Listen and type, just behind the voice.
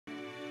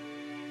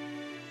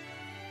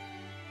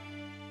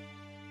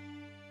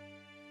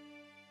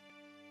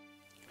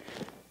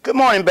Good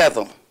morning,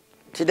 Bethel.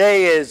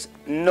 Today is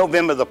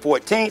November the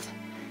 14th.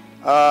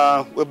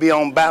 We'll be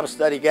on Bible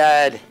Study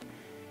Guide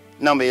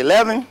number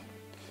 11.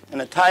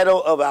 And the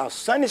title of our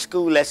Sunday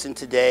school lesson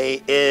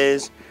today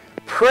is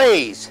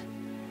Praise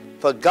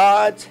for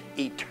God's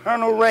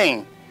Eternal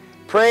Reign.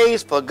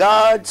 Praise for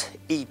God's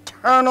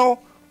eternal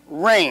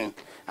reign.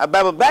 Our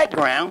Bible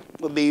background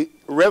will be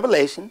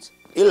Revelations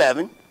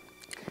 11.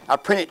 Our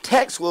printed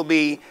text will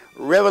be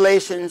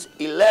Revelations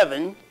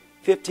 11,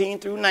 15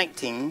 through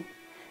 19.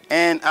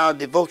 And our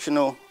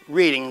devotional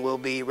reading will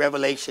be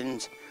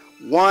Revelations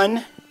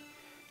 1,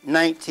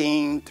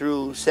 19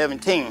 through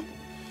 17.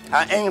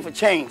 Our aim for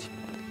change.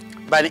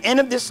 By the end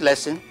of this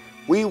lesson,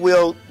 we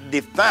will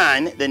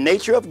define the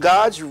nature of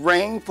God's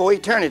reign for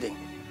eternity,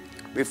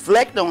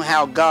 reflect on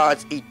how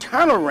God's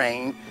eternal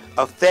reign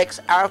affects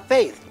our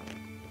faith,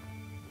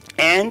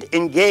 and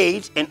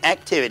engage in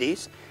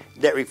activities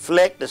that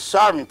reflect the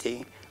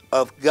sovereignty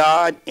of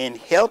God in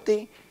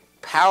healthy,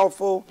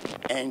 powerful,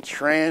 and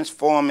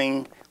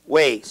transforming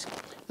ways.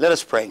 Let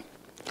us pray.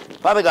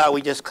 Father God,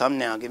 we just come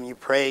now giving you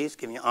praise,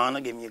 giving you honor,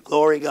 giving you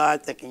glory,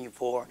 God, thanking you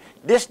for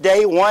this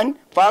day, one,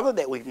 Father,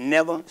 that we've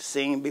never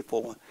seen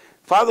before.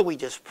 Father, we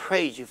just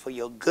praise you for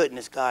your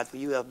goodness, God, for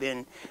you have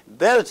been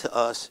better to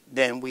us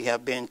than we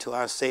have been to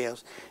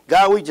ourselves.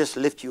 God, we just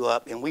lift you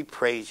up and we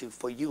praise you,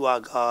 for you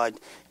are God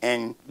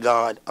and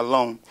God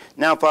alone.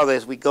 Now, Father,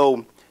 as we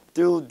go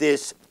through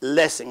this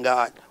lesson,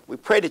 God, we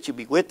pray that you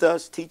be with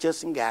us, teach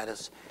us and guide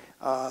us.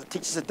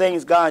 Teach us the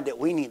things, God, that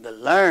we need to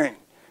learn,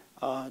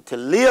 to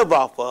live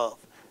off of,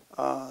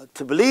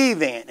 to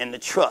believe in, and to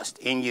trust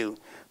in you.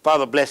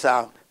 Father, bless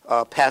our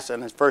pastor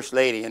and his first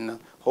lady and the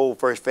whole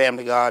first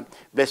family, God.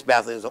 Bless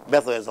Bethel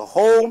as a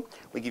whole.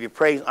 We give you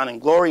praise, honor, and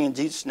glory in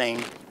Jesus'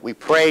 name. We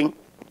pray.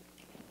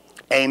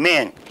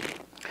 Amen.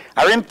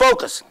 Our in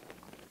focus.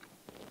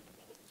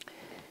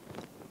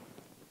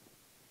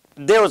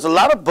 There was a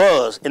lot of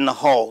buzz in the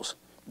halls.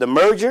 The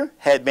merger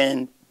had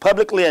been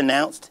publicly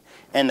announced,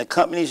 and the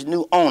company's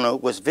new owner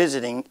was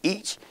visiting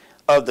each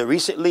of the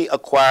recently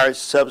acquired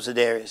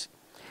subsidiaries.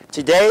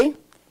 Today,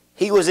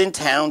 he was in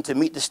town to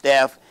meet the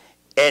staff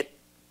at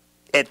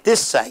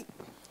this site.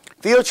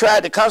 Phil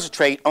tried to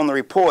concentrate on the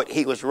report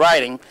he was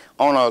writing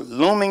on a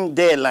looming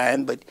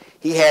deadline, but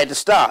he had to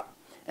stop.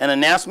 An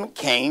announcement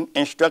came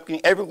instructing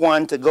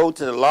everyone to go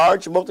to the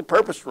large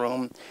multipurpose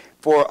room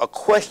for a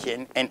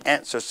question and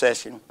answer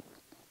session.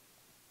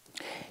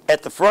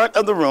 At the front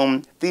of the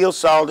room, Phil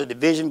saw the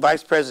division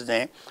vice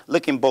president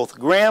looking both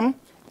grim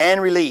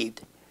and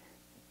relieved.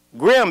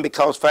 Grim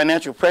because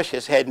financial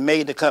pressures had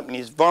made the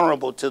companies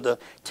vulnerable to the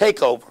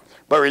takeover,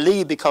 but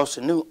relieved because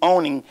the new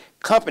owning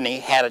company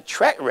had a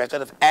track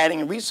record of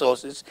adding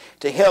resources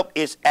to help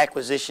its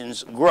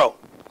acquisitions grow.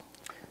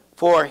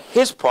 For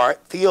his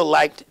part, Phil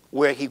liked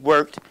where he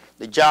worked.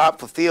 The job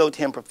fulfilled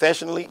him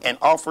professionally and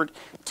offered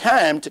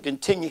time to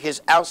continue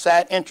his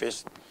outside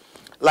interests,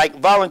 like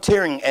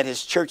volunteering at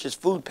his church's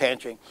food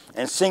pantry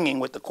and singing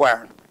with the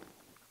choir.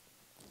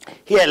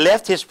 He had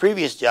left his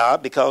previous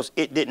job because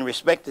it didn't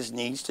respect his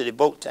needs to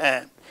devote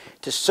time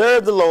to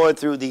serve the Lord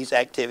through these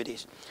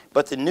activities.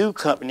 But the new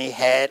company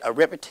had a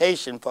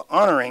reputation for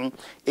honoring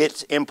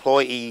its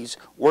employees'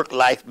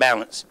 work-life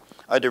balance,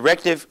 a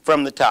directive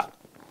from the top.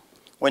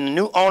 When the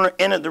new owner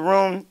entered the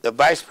room, the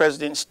vice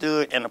president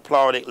stood and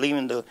applauded,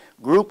 leaving the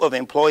group of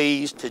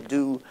employees to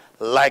do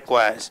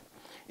likewise.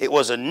 It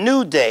was a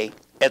new day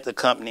at the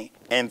company,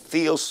 and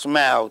Phil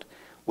smiled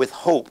with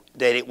hope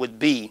that it would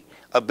be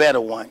a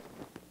better one.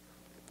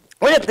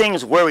 What if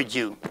things worried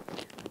you,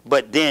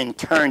 but then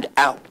turned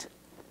out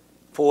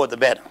for the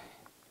better?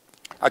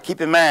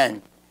 Keep in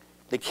mind,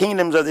 the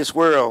kingdoms of this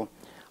world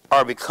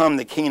are become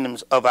the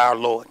kingdoms of our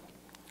Lord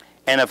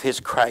and of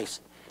his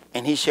Christ,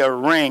 and he shall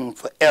reign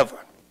forever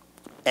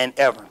and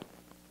ever.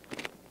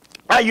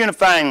 Our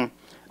unifying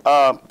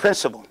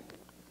principle.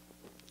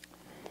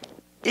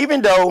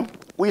 Even though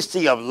we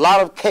see a lot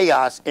of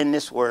chaos in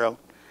this world,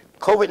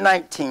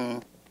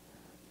 COVID-19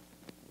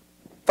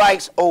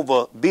 fights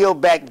over Build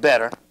Back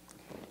Better.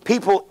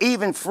 People,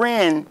 even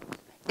friends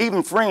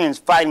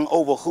fighting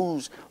over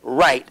who's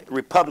right,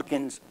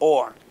 Republicans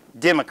or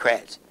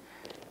Democrats.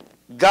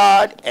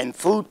 Gas and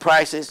food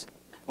prices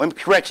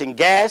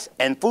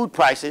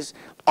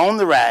on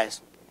the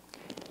rise.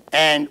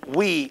 And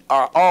we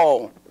are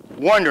all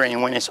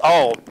wondering when it's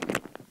all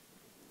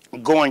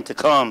going to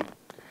come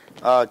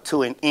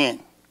to an end.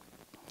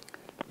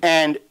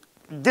 And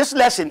this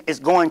lesson is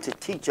going to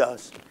teach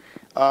us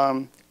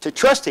to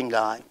trust in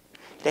God,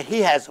 that he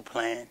has a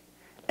plan,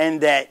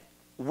 and that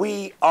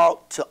we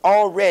ought to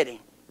already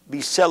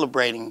be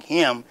celebrating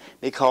him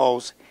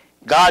because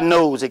God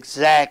knows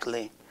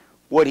exactly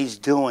what he's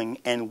doing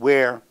and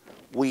where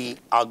we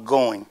are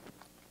going.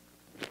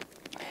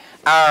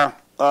 Our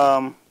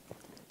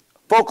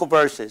focal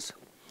verses,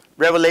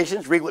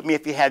 Revelations, read with me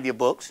if you have your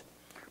books,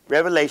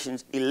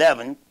 Revelations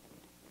 11,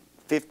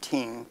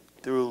 15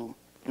 through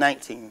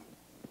 19.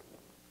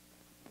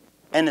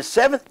 And the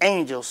seventh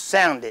angel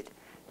sounded,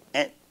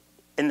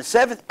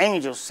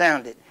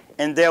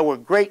 and there were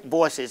great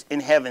voices in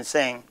heaven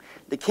saying,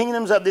 The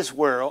kingdoms of this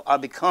world are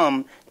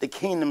become the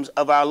kingdoms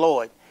of our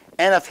Lord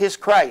and of his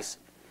Christ,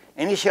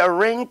 and he shall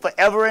reign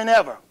forever and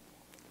ever.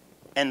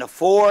 And the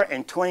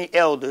 24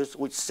 elders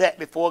which sat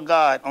before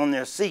God on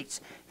their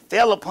seats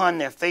fell upon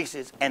their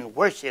faces and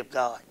worshipped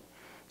God,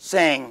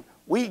 saying,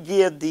 We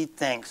give thee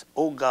thanks,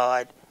 O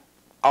God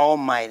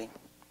Almighty,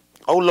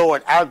 O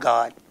Lord our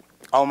God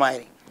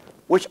Almighty,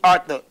 which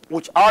art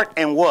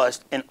and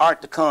wast and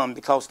art to come,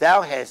 because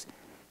thou hast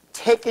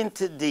taken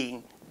to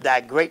thee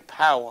thy great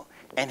power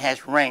and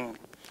hast reigned.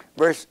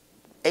 Verse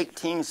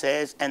 18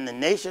 says, And the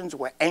nations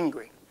were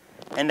angry,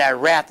 and thy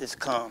wrath is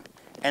come,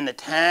 and the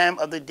time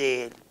of the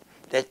dead,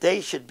 that they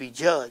should be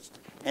judged,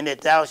 and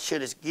that thou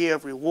shouldest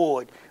give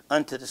reward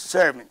unto the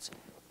servants,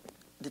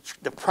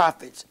 the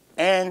prophets,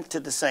 and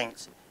to the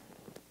saints,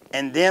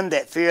 and them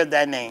that fear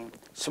thy name,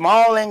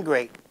 small and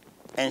great,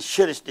 and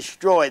shouldest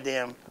destroy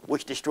them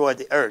which destroy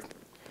the earth.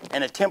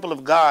 And the temple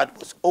of God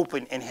was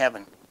opened in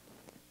heaven,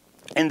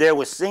 and there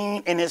was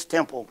seen in his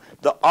temple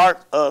the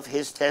ark of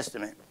his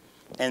testament,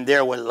 and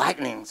there were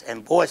lightnings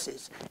and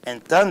voices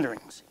and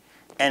thunderings,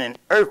 and an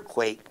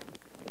earthquake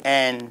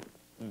and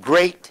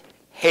great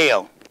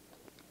hail.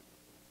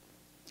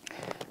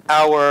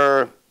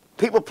 Our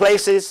people,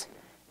 places,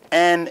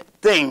 and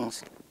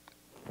things.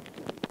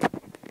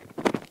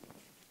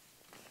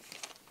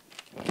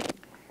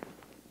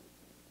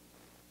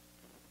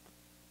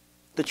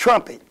 The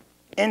trumpet.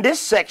 In this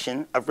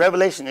section of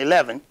Revelation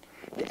 11,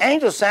 the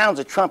angel sounds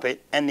a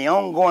trumpet, and the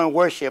ongoing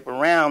worship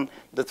around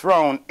the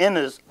throne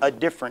enters a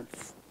different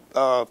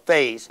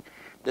phase.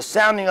 The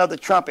sounding of the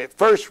trumpet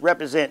first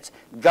represents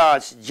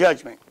God's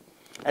judgment.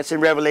 That's in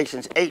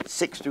Revelations 8,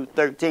 6 through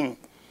 13.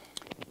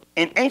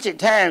 In ancient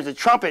times, the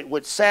trumpet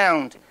would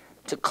sound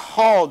to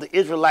call the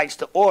Israelites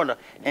to order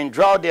and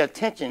draw their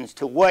attentions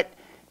to what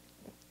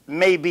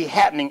may be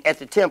happening at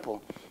the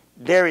temple.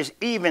 There is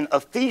even a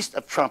feast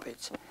of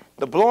trumpets.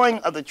 The blowing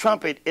of the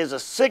trumpet is a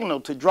signal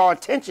to draw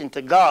attention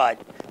to God.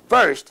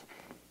 First,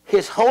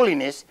 his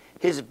holiness,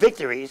 his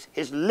victories,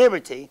 his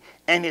liberty,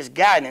 and his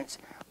guidance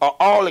are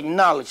all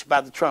acknowledged by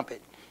the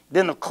trumpet.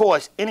 Then, of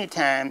course,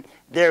 anytime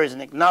there is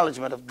an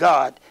acknowledgement of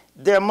God,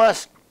 there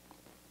must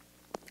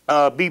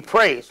be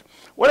praise.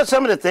 What are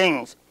some of the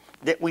things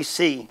that we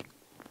see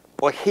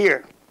or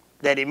hear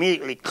that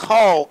immediately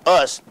call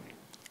us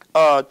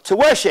to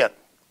worship?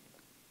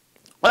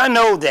 Well, I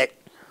know that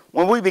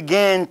when we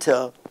begin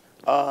to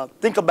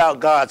think about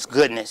God's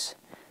goodness,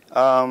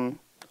 a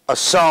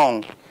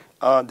song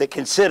that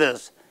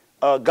considers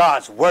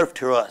God's worth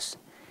to us,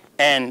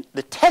 and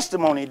the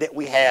testimony that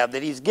we have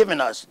that he's given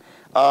us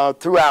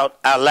throughout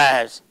our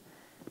lives,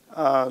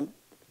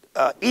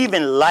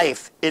 even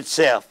life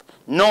itself,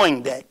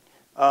 knowing that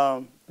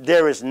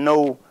there is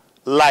no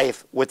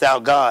life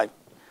without God.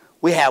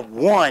 We have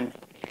one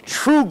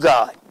true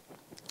God.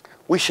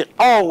 We should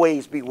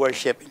always be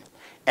worshiping.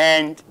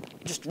 And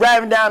just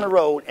driving down the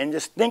road and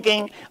just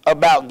thinking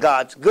about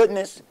God's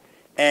goodness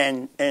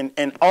and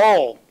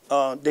all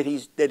that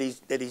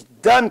he's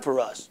done for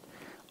us,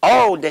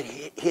 all that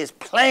his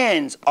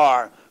plans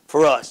are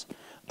for us,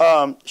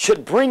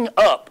 should bring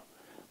up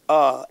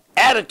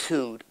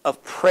attitude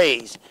of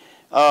praise.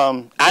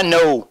 I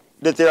know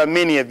that there are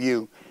many of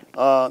you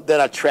that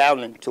are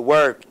traveling to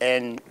work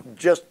and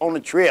just on a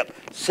trip,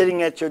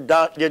 sitting at your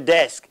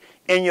desk,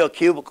 in your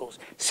cubicles,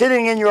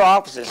 sitting in your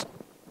offices,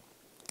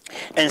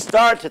 and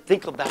start to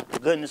think about the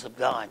goodness of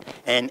God.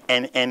 And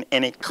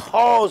it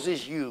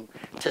causes you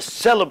to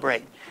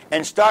celebrate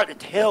and start to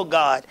tell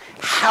God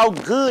how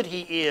good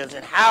he is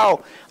and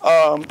how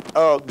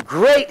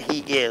great he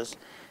is.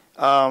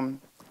 And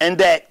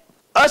that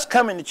us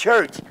coming to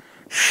church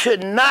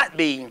should not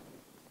be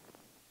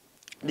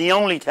the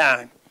only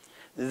time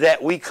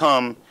that we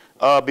come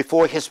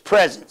before his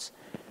presence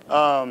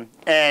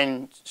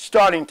and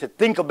starting to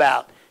think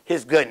about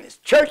his goodness.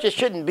 Churches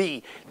shouldn't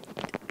be,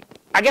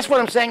 I guess what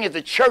I'm saying is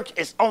the church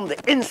is on the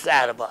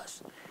inside of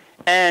us.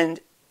 And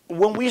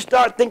when we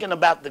start thinking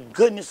about the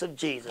goodness of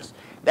Jesus,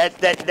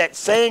 that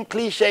same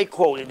cliche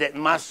quoted that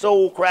my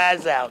soul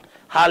cries out,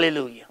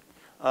 hallelujah,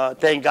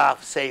 thank God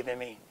for saving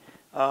me.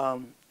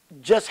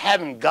 Just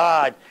having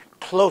God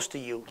close to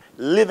you,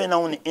 living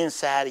on the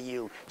inside of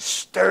you,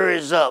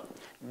 stirs up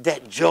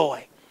that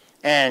joy.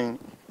 And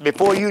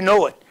before you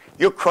know it,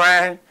 you're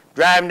crying,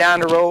 driving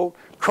down the road,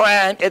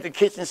 crying at the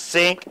kitchen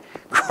sink,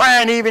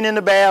 crying even in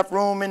the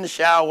bathroom, in the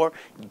shower,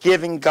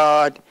 giving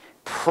God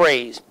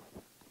praise.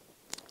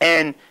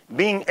 And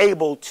being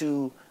able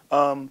to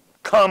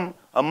come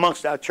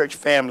amongst our church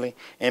family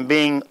and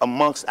being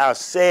amongst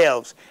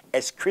ourselves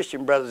as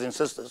Christian brothers and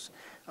sisters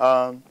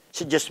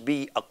should just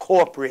be a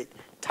corporate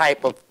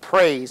type of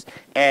praise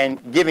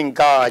and giving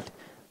God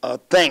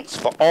thanks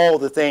for all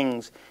the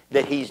things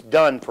that he's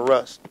done for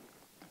us.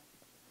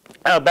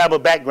 Our Bible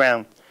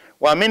background.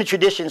 While many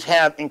traditions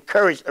have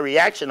encouraged a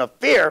reaction of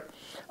fear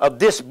of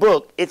this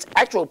book, its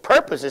actual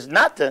purpose is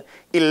not to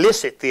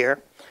elicit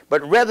fear,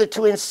 but rather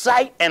to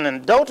incite an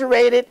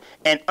adulterated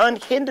and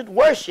unhindered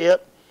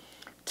worship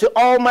to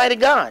Almighty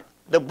God.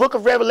 the book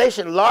of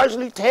Revelation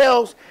largely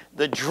tells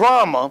the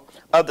drama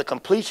of the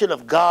completion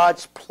of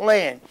God's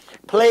plan,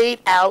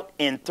 played out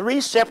in 3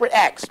 separate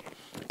acts.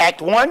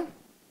 Act 1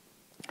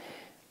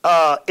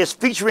 is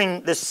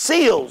featuring the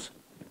seals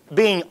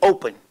being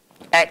opened.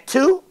 Act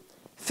 2,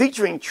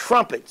 featuring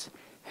trumpets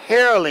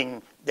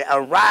heralding the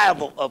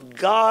arrival of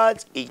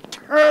God's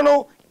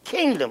eternal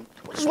kingdom,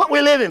 which is what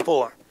we're living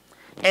for.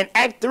 And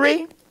Act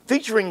 3,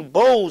 featuring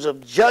bowls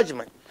of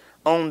judgment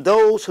on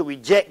those who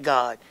reject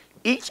God.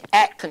 Each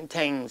act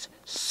contains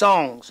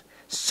songs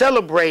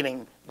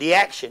celebrating the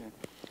action.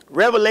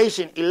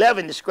 Revelation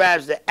 11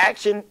 describes the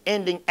action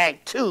ending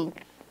Act 2,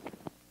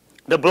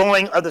 the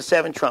blowing of the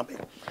 7th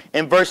trumpet.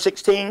 In verse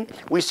 16,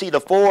 we see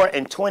the 4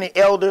 and 20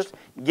 elders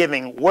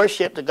giving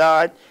worship to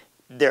God,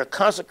 their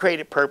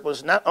consecrated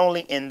purpose, not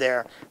only in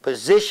their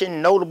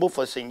position notable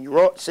for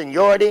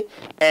seniority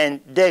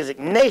and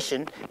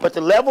designation, but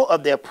the level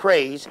of their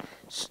praise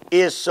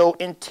is so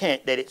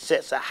intent that it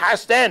sets a high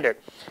standard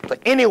for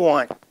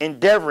anyone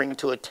endeavoring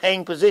to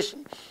attain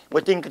position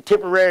within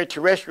contemporary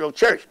terrestrial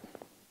church.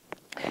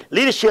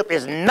 Leadership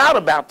is not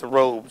about the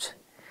robes,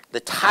 the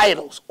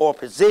titles, or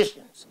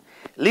positions.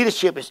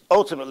 Leadership is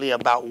ultimately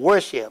about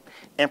worship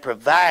and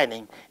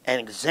providing an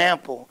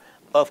example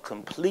of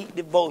complete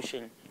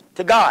devotion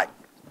to God.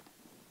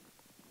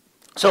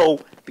 So,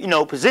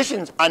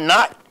 positions are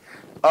not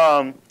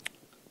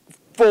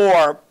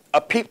for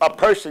a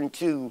person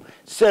to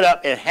sit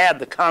up and have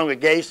the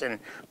congregation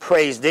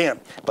praise them.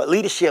 But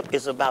leadership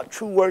is about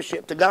true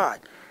worship to God,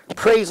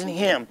 praising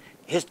Him,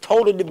 His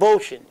total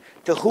devotion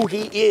to who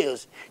He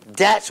is.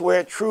 That's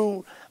where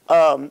true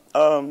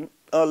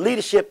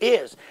leadership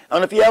is. I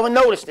don't know if you ever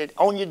noticed it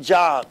on your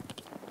job,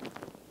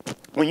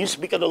 when you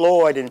speak of the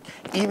Lord, and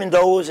even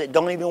those that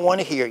don't even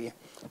want to hear you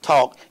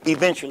talk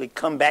eventually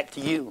come back to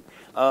you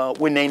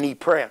when they need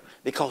prayer,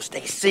 because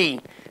they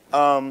see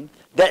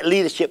that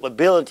leadership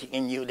ability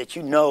in you, that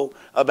you know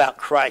about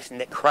Christ and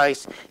that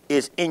Christ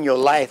is in your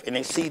life, and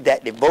they see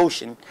that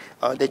devotion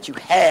that you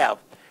have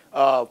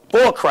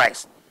for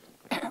Christ.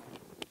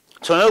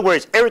 So in other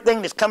words,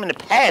 everything that's coming to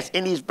pass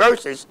in these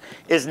verses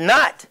is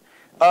not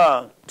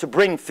to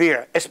bring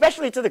fear,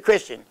 especially to the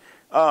Christian.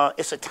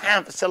 It's a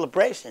time for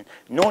celebration,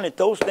 knowing that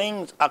those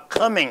things are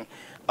coming.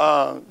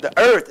 The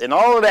earth and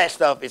all of that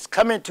stuff is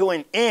coming to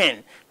an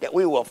end, that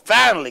we will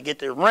finally get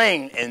to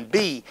reign and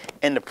be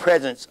in the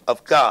presence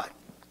of God.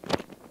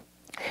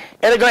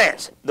 At a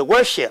glance, the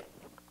worship,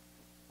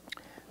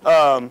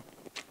 in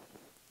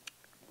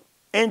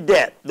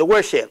depth, the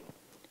worship.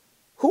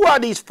 Who are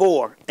these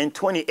 4 and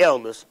 20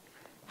 elders?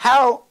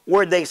 How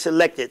were they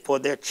selected for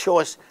their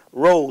choice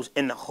roles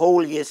in the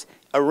holiest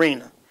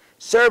arena,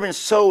 serving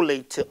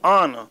solely to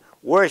honor,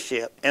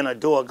 worship, and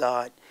adore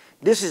God?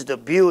 This is the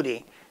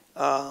beauty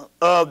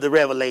of the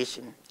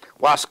revelation.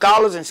 While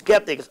scholars and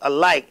skeptics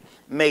alike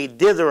may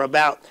dither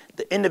about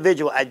the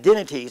individual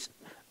identities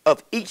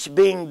of each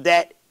being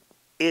that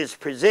is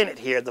presented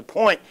here, the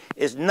point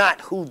is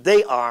not who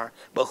they are,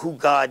 but who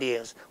God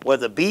is.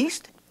 Whether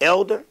beast,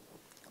 elder,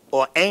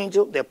 or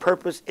angel, their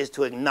purpose is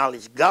to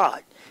acknowledge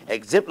God,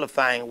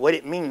 exemplifying what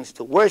it means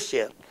to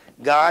worship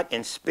God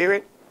in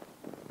spirit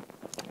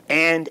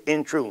and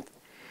in truth.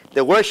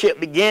 The worship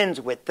begins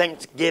with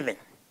thanksgiving.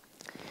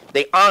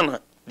 They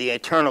honor the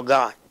eternal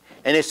God,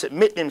 and they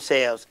submit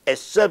themselves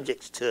as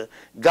subjects to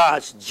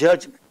God's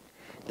judgment.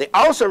 They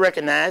also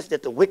recognize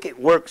that the wicked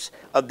works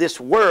of this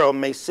world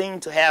may seem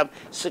to have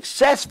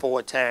success for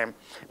a time,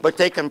 but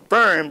they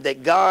confirm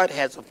that God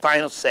has a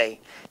final say.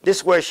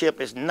 This worship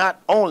is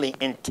not only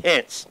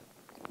intense,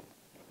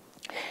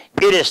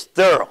 it is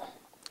thorough.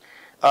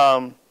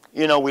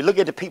 We look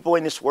at the people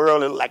in this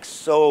world, and like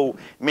so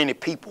many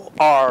people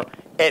are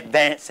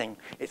advancing.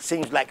 It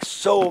seems like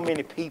so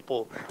many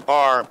people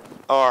are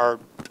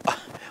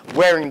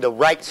wearing the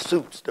right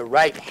suits, the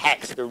right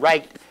hats, the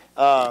right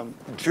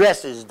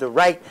dresses, the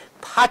right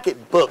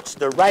pocketbooks,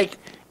 the right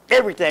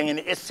everything. And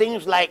it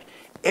seems like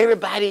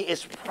everybody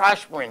is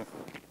prospering.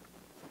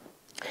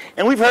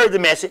 And we've heard the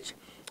message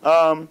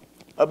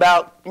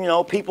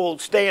about, people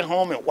staying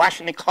home and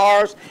washing their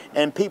cars,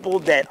 and people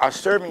that are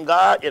serving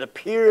God. It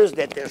appears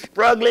that they're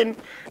struggling.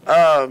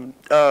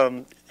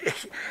 They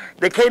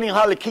can't even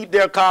hardly keep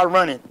their car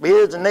running. But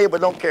here's the neighbor,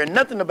 don't care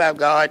nothing about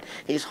God.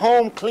 He's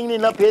home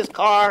cleaning up his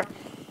car,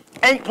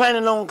 ain't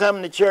planning on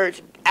coming to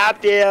church,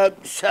 out there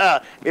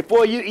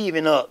before you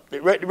even up,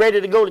 ready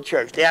to go to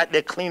church. They're out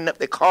there cleaning up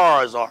their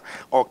cars or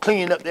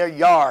cleaning up their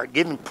yard,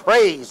 giving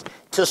praise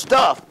to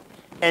stuff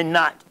and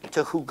not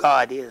to who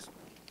God is.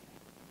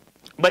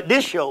 But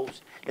this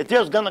shows that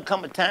there's going to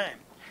come a time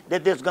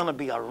that there's going to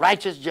be a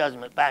righteous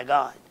judgment by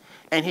God,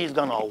 and He's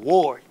going to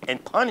award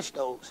and punish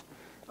those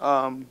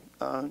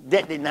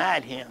that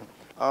denied Him,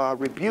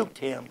 rebuked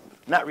Him,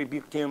 not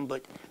rebuked Him,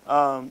 but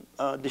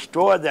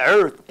destroyed the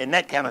earth and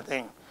that kind of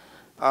thing.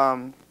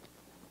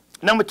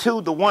 Number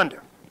 2, the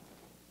wonder.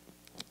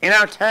 In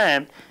our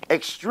time,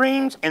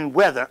 extremes in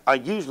weather are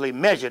usually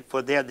measured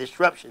for their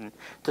disruption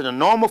to the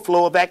normal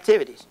flow of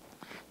activities.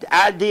 The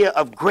idea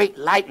of great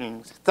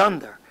lightnings,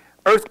 thunder,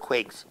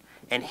 earthquakes,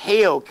 and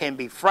hail can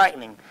be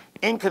frightening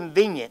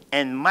inconvenient,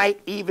 and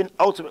might even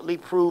ultimately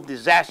prove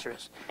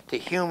disastrous to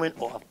human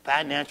or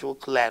financial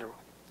collateral.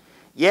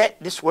 Yet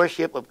this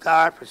worship of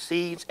God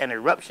precedes an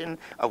eruption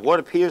of what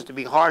appears to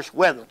be harsh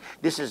weather.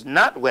 This is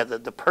not, however,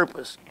 the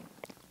purpose.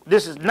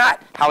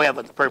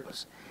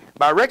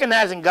 By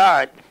recognizing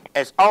God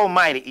as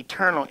almighty,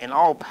 eternal, and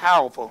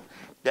all-powerful,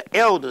 the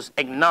elders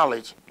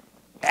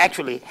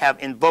actually have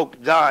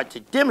invoked God to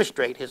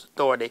demonstrate his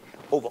authority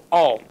over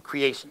all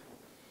creation.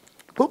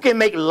 Who can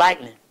make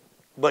lightning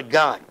but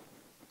God?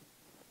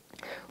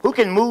 Who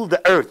can move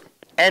the earth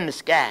and the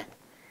sky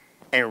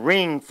and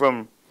wring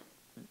from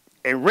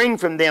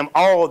them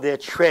all their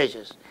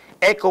treasures?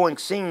 Echoing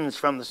scenes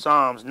from the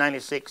Psalms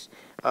 96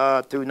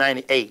 through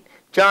 98.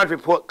 John's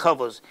report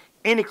covers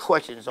any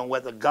questions on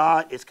whether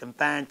God is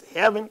confined to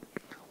heaven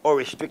or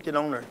restricted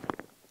on earth.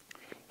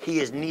 He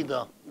is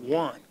neither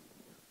one.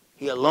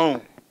 He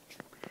alone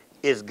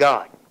is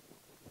God.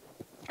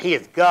 He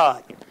is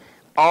God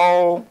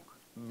all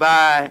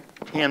by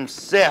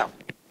himself.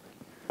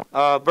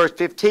 Verse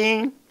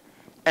 15,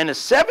 and the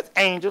seventh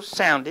angel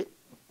sounded,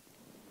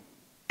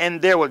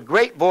 and there were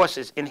great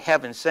voices in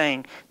heaven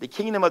saying, the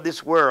kingdom of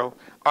this world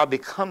are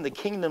become the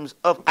kingdoms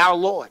of our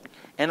Lord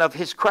and of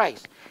his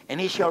Christ, and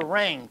he shall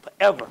reign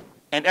forever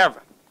and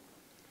ever.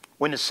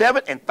 When the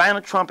seventh and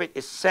final trumpet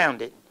is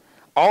sounded,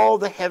 all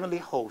the heavenly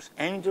hosts,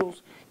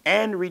 angels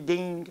and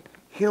redeemed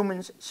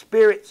humans,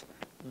 spirits,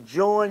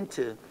 join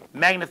to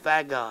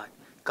magnify God.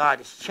 God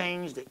has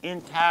changed the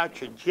entire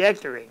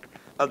trajectory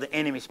of the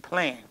enemy's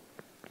plan.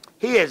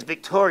 He is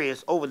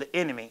victorious over the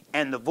enemy,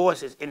 and the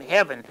voices in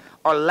heaven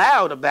are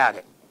loud about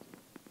it.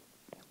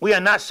 We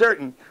are not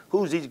certain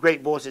whose these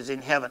great voices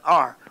in heaven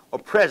are, or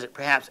present,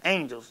 perhaps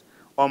angels,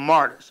 or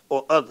martyrs,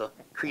 or other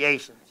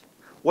creations.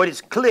 What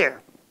is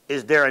clear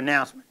is their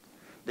announcement.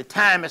 The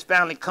time has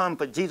finally come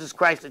for Jesus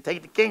Christ to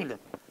take the kingdom.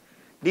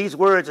 These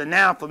words are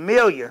now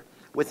familiar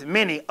with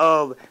many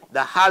of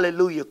the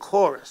Hallelujah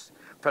chorus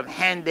from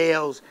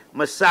Handel's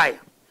Messiah.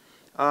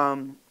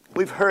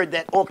 We've heard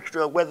that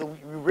orchestra, whether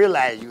you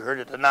realize you heard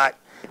it or not,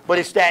 but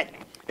it's that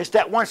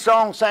one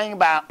song sang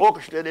by an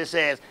orchestra that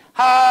says,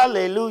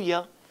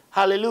 Hallelujah,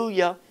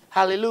 Hallelujah,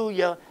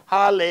 Hallelujah,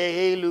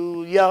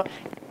 Hallelujah.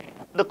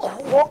 The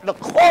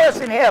chorus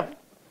in heaven,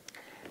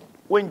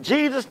 when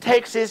Jesus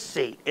takes his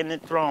seat in the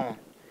throne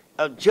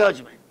of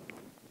judgment,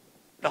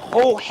 the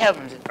whole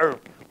heavens and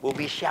earth will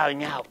be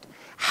shouting out,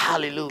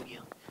 Hallelujah.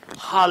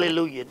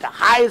 Hallelujah. The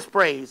highest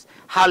praise.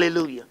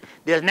 Hallelujah.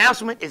 The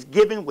announcement is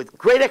given with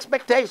great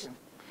expectation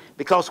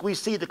because we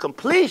see the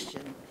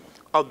completion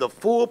of the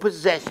full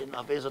possession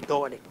of his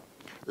authority.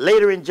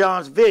 Later in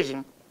John's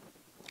vision,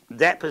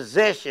 that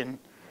possession,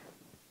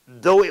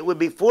 though it would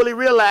be fully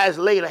realized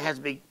later, has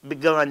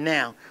begun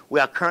now. We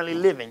are currently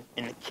living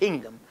in the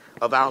kingdom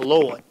of our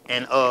Lord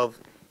and of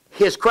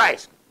his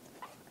Christ.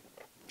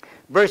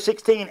 Verse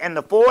 16, and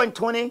the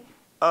 24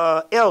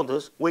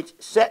 elders which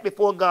sat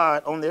before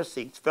God on their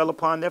seats fell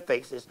upon their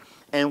faces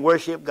and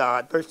worshiped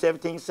God. Verse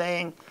 17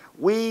 saying,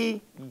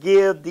 we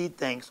give thee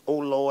thanks, O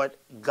Lord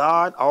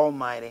God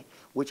Almighty,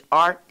 which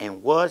art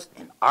and was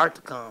and art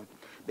to come,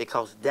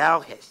 because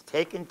thou hast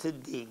taken to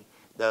thee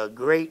the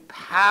great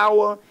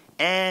power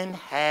and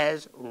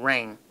has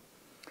reigned.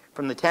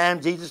 From the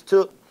time Jesus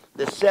took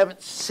the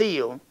seventh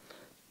sealed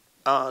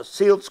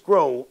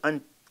scroll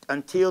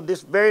until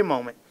this very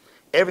moment,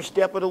 every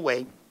step of the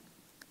way,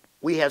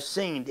 we have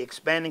seen the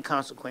expanding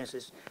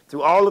consequences.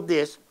 Through all of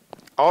this,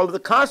 all of the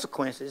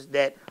consequences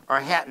that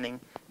are happening,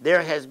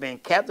 there has been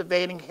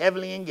captivating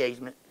heavenly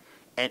engagement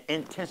and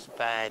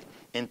intensified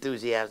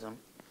enthusiasm.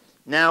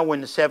 Now when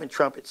the seventh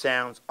trumpet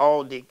sounds,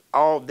 all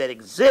that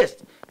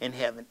exists in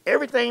heaven,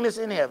 everything that's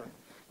in heaven,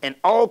 and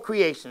all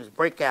creations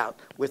break out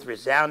with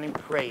resounding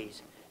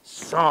praise,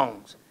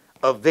 songs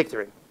of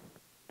victory.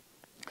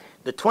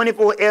 The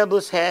 24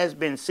 elders has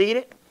been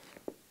seated.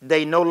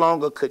 They no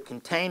longer could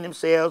contain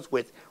themselves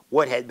with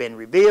what had been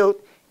revealed.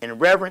 In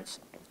reverence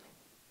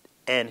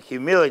and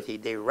humility,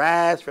 they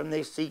rise from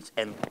their seats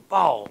and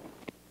fall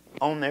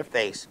on their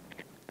face.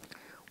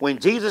 When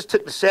Jesus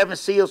took the seventh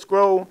sealed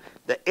scroll,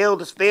 the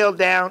elders fell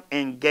down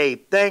and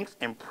gave thanks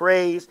and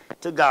praise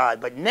to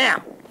God. But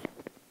now,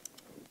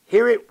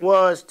 here it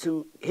was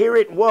to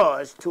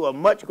a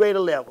much greater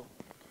level.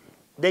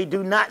 They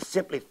do not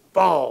simply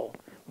fall,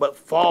 but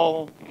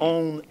fall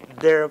on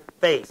their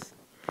face.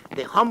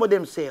 They humble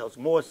themselves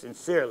more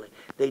sincerely.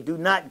 They do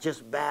not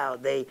just bow.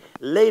 They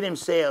lay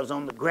themselves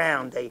on the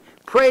ground. They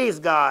praise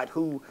God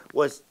who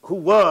was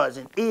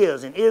and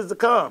is to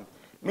come,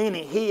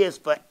 meaning he is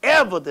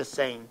forever the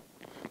same.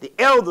 The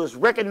elders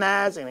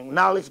recognize and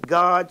acknowledge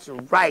God's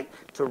right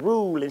to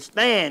rule and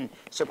stand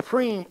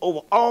supreme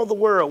over all the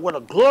world. What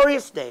a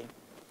glorious day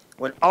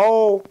when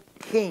all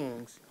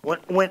kings,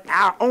 when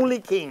our only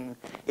king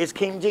is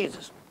King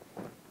Jesus.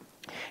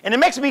 And it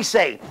makes me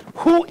say,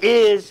 who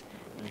is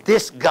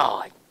this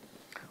God?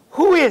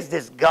 Who is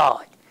this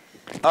God?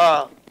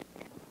 I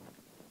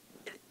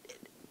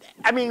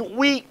mean,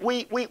 we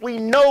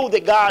know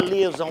that God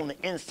lives on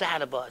the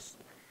inside of us,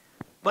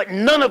 but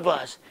none of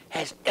us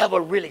has ever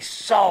really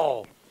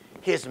saw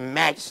his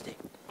majesty.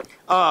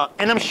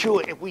 And I'm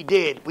sure if we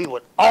did, we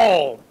would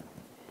all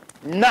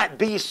not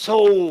be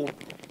so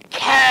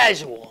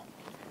casual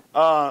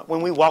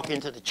when we walk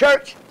into the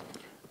church.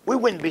 We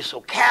wouldn't be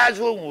so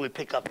casual when we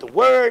pick up the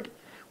word.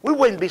 We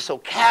wouldn't be so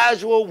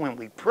casual when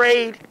we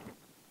prayed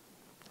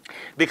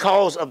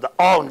because of the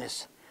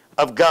allness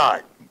of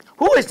God.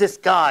 Who is this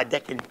God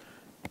that can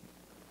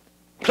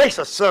place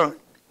a sun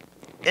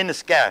in the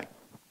sky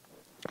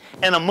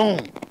and a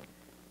moon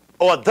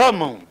or the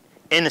moon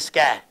in the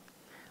sky?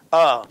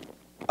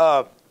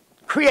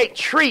 Create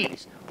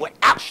trees with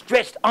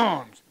outstretched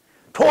arms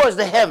towards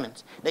the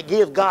heavens that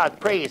give God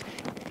praise.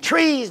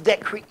 Trees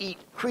that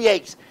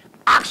creates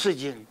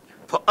oxygen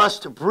for us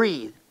to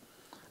breathe.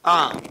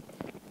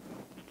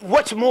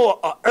 What's more,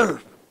 a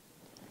earth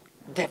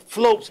that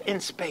floats in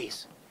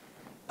space,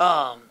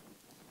 that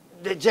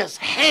just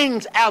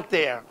hangs out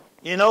there,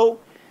 you know?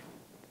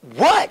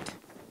 What?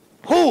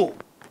 Who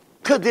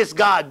could this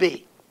God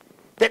be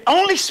that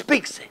only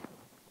speaks it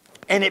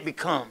and it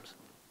becomes?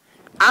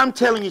 I'm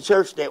telling you,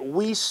 church, that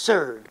we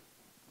serve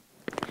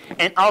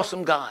an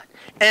awesome God.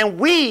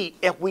 And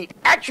if we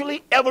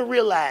actually ever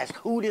realize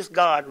who this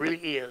God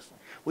really is,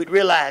 we'd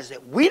realize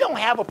that we don't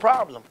have a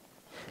problem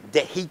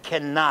that he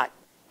cannot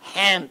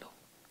handle.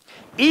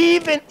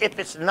 Even if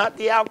it's not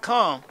the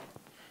outcome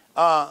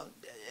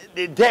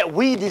that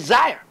we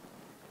desire.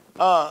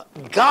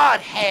 God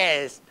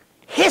has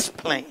his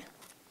plan.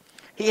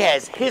 He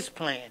has his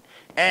plan.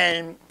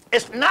 And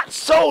it's not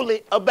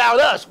solely about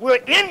us. We're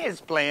in his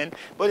plan,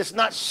 but it's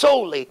not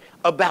solely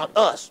about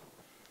us.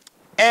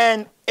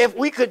 And if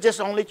we could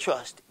just only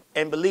trust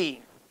and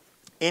believe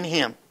in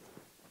him,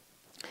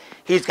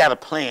 he's got a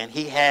plan.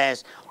 He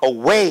has a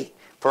way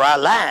for our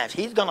lives.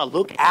 He's going to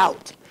look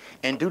out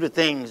and do the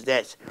things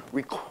that's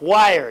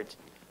required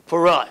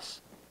for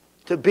us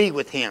to be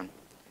with him.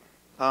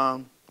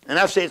 And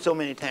I've said so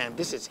many times,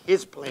 this is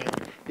his plan.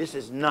 This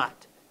is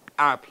not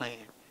our plan.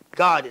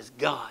 God is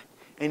God,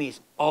 and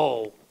he's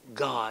all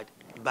God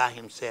by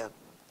himself.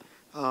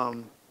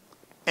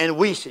 And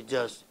we should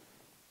just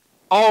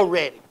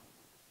already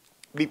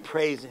be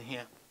praising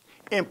him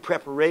in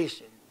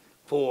preparation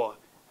for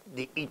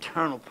the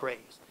eternal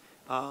praise,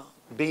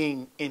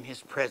 being in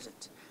his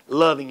presence,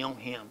 loving on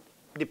him,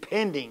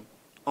 depending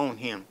on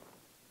him,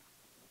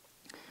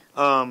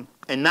 and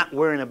not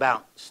worrying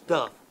about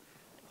stuff.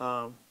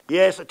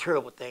 Yeah, it's a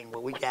terrible thing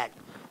where we got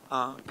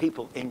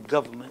people in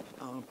government,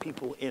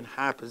 people in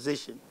high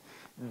position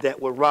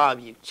that will rob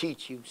you,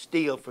 cheat you,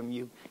 steal from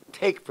you,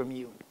 take from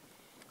you,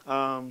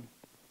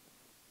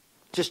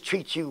 just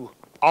treat you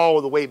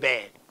all the way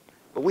bad.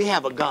 But we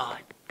have a God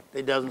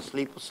that doesn't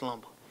sleep or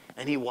slumber,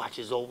 and he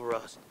watches over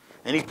us.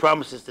 And he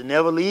promises to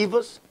never leave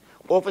us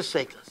or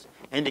forsake us,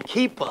 and to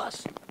keep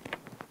us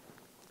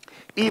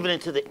even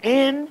into the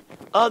end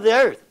of the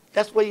earth.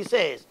 That's what he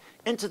says,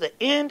 into the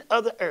end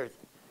of the earth.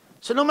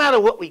 So no matter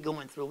what we're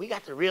going through, we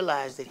got to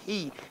realize that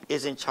he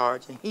is in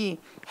charge, and he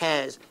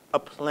has a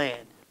plan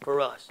for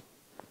us.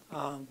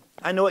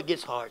 I know it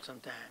gets hard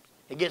sometimes.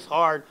 It gets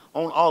hard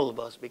on all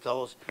of us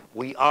because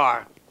we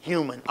are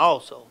human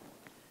also.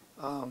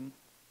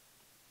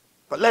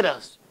 But let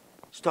us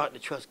start to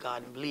trust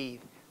God and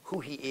believe who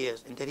he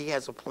is and that he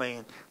has a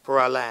plan for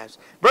our lives.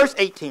 Verse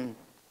 18.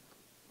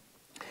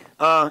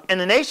 And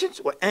the nations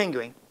were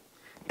angry,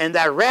 and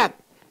thy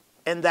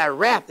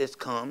wrath is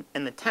come,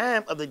 and the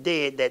time of the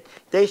dead that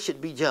they should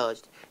be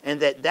judged, and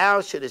that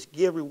thou shouldest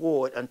give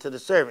reward unto the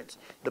servants,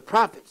 the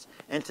prophets,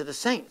 and to the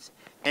saints,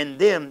 and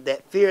them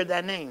that fear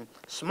thy name,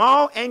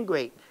 small and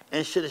great,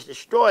 and shouldest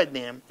destroy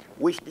them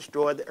which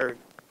destroy the earth.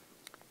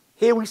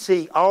 Here we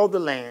see all the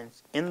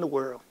lands in the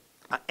world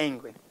are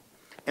angry,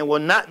 and will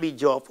not be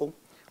joyful,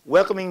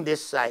 welcoming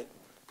this sight,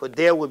 for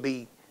there will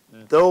be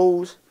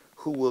those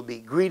who will be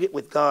greeted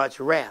with God's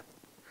wrath.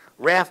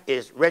 Wrath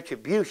is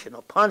retribution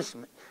or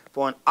punishment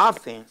for an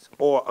offense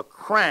or a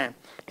crime.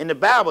 In the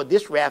Bible,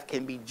 this wrath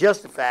can be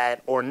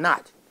justified or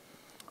not.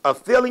 A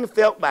feeling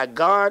felt by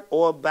God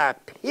or by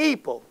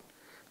people.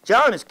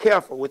 John is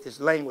careful with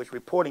his language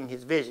reporting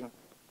his vision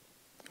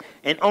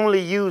and only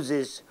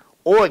uses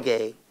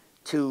orge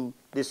to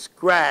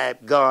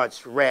describe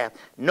God's wrath.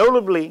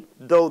 Notably,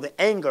 though the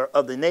anger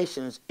of the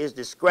nations is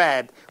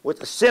described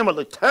with a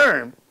similar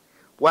term,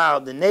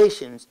 while the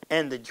nations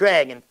and the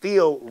dragon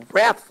feel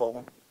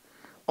wrathful,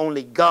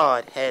 only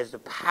God has the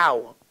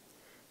power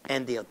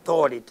and the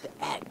authority to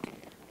act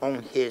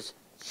on his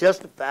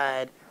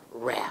justified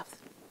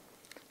wrath.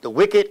 The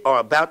wicked are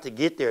about to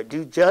get their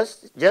due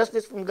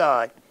justice from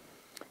God.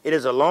 It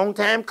is a long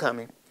time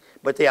coming,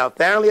 but they are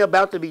finally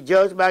about to be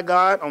judged by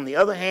God. On the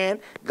other hand,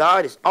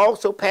 God is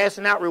also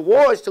passing out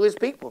rewards to his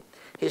people,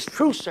 his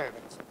true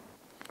servants,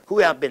 who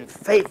have been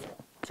faithful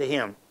to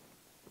him.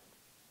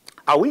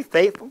 Are we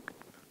faithful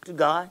to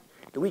God?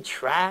 Do we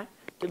try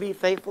to be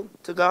faithful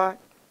to God?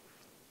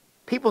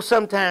 People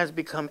sometimes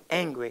become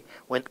angry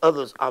when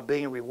others are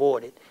being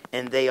rewarded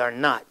and they are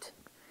not.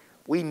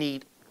 We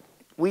need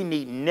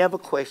never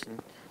question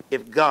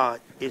if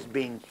God is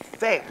being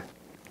fair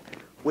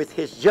with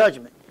his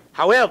judgment.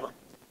 However,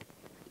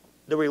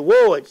 The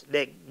rewards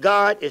that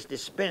God is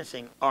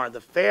dispensing are the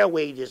fair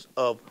wages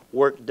of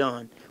work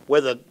done.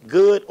 Whether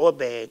good or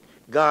bad,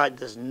 God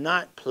does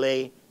not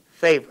play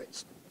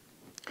favorites.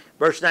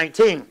 Verse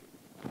 19.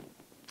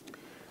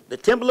 The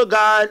temple of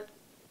God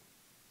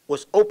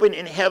was open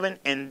in heaven,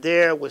 and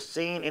there was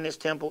seen in his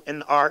temple in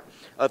the ark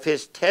of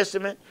his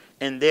testament,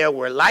 and there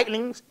were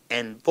lightnings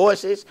and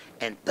voices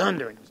and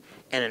thunderings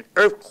and an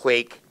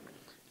earthquake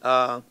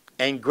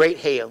and great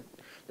hail.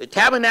 The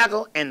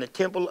tabernacle and the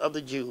temple of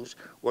the Jews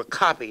were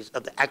copies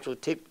of the actual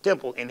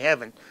temple in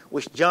heaven,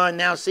 which John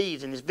now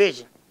sees in his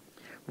vision.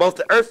 Both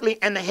the earthly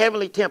and the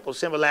heavenly temple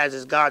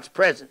symbolizes God's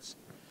presence.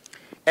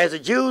 As the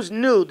Jews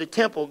knew the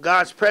temple,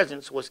 God's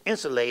presence was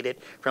insulated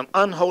from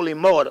unholy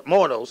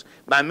mortals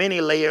by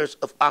many layers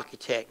of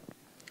architect.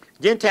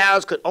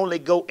 Gentiles could only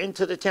go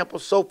into the temple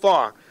so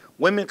far.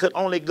 Women could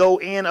only go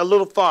in a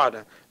little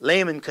farther.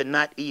 Laymen could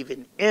not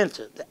even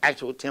enter the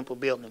actual temple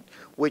building,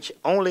 which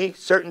only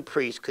certain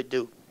priests could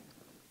do.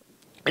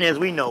 And as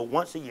we know,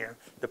 once a year,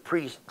 the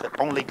priest could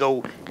only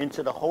go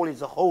into the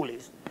holies of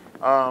holies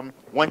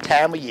one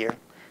time a year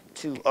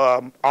to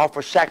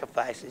offer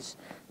sacrifices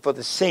for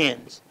the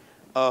sins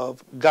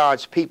of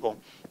God's people.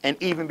 And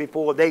even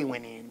before they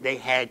went in, they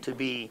had to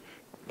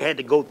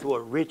go through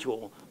a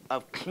ritual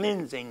of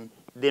cleansing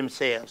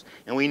themselves.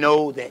 And we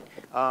know that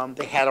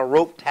they had a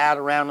rope tied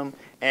around them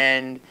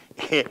and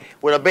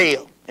with a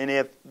bell. And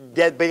if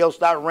that bell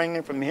started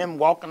ringing from him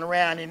walking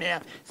around in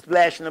there,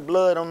 splashing the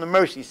blood on the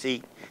mercy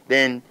seat,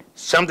 then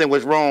something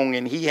was wrong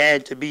and he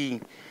had to be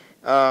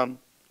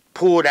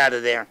pulled out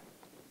of there.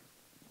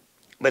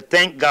 But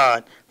thank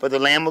God for the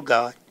Lamb of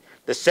God,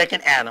 the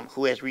second Adam,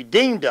 who has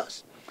redeemed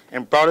us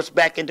and brought us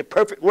back into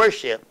perfect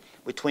worship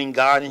between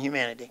God and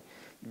humanity.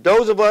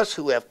 Those of us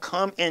who have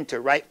come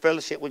into right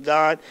fellowship with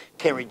God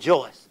can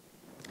rejoice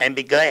and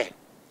be glad.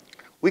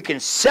 We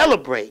can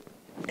celebrate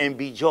and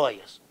be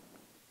joyous.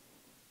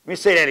 Let me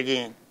say that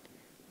again.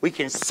 We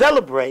can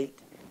celebrate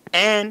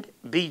and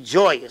be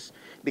joyous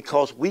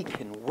because we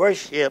can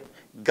worship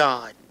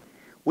God.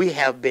 We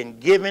have been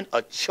given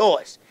a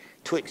choice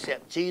to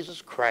accept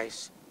Jesus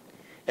Christ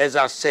as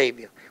our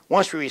Savior.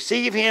 Once we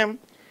receive him,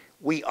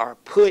 we are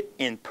put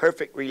in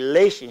perfect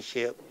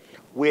relationship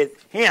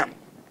with him.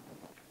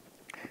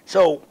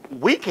 So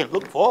we can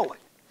look forward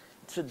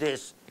to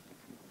this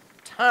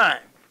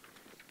time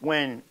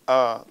when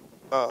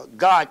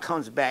God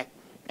comes back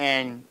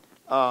and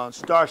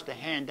starts to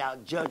hand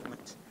out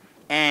judgments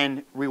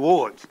and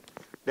rewards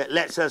that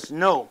lets us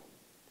know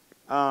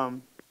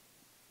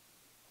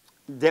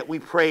that we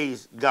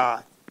praise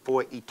God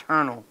for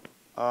eternal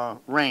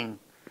reign.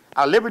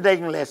 Our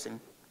liberating lesson,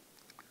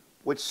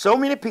 with so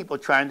many people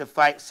trying to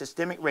fight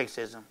systemic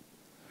racism,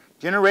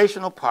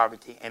 generational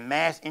poverty, and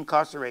mass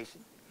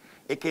incarceration,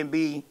 it can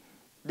be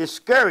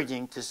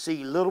discouraging to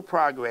see little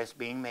progress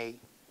being made.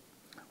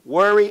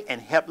 Worry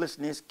and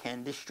helplessness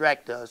can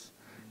distract us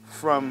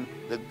from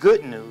the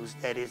good news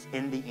that is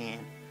in the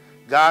end.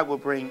 God will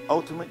bring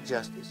ultimate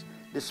justice.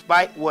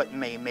 Despite what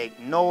may make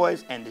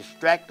noise and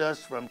distract us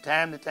from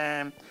time to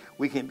time,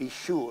 we can be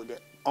sure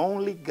that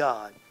only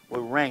God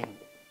will reign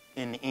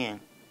in the end.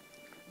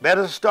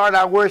 Better to start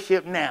our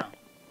worship now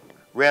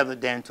rather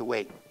than to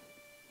wait.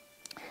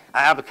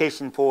 Our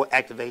application for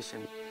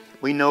activation.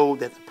 We know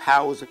that the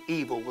powers of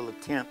evil will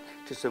attempt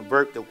to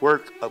subvert the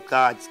work of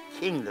God's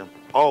kingdom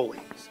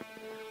always,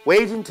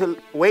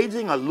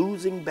 waging a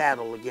losing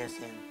battle against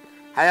him.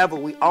 However,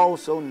 we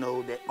also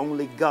know that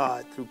only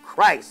God through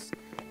Christ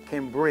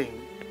can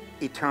bring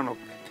eternal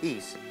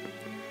peace.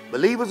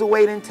 Believers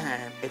await in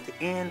time at the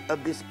end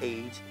of this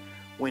age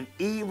when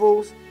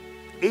evil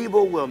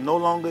will no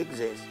longer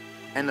exist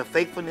and the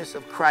faithfulness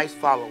of Christ's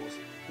followers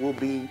will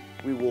be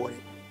rewarded.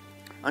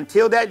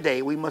 Until that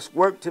day, we must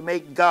work to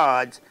make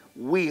God's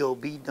will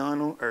be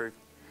done on earth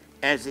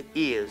as it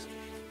is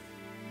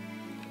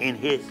in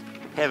his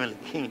heavenly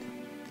kingdom.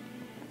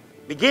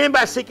 Begin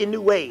by seeking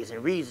new ways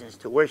and reasons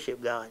to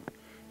worship God.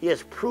 He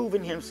has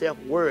proven himself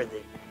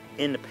worthy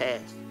in the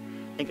past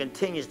and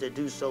continues to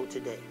do so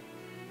today.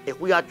 If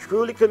we are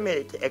truly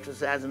committed to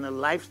exercising a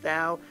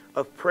lifestyle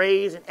of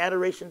praise and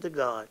adoration to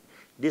God,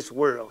 this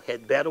world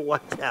had better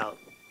watch out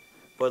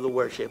for the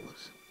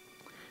worshipers.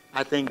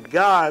 I thank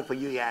God for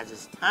you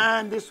guys'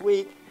 time this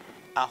week.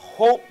 I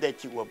hope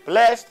that you were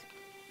blessed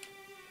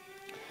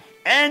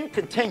and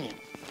continue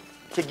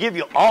to give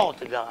your all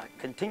to God.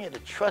 Continue to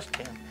trust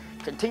him.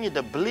 Continue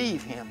to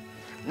believe him.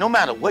 No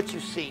matter what you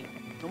see,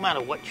 no matter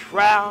what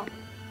trial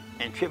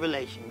and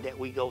tribulation that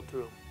we go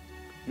through,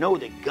 know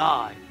that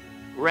God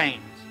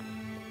reigns,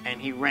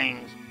 and he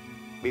reigns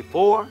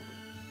before,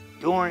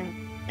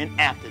 during, and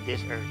after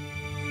this earth.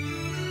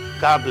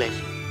 God bless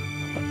you.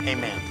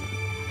 Amen.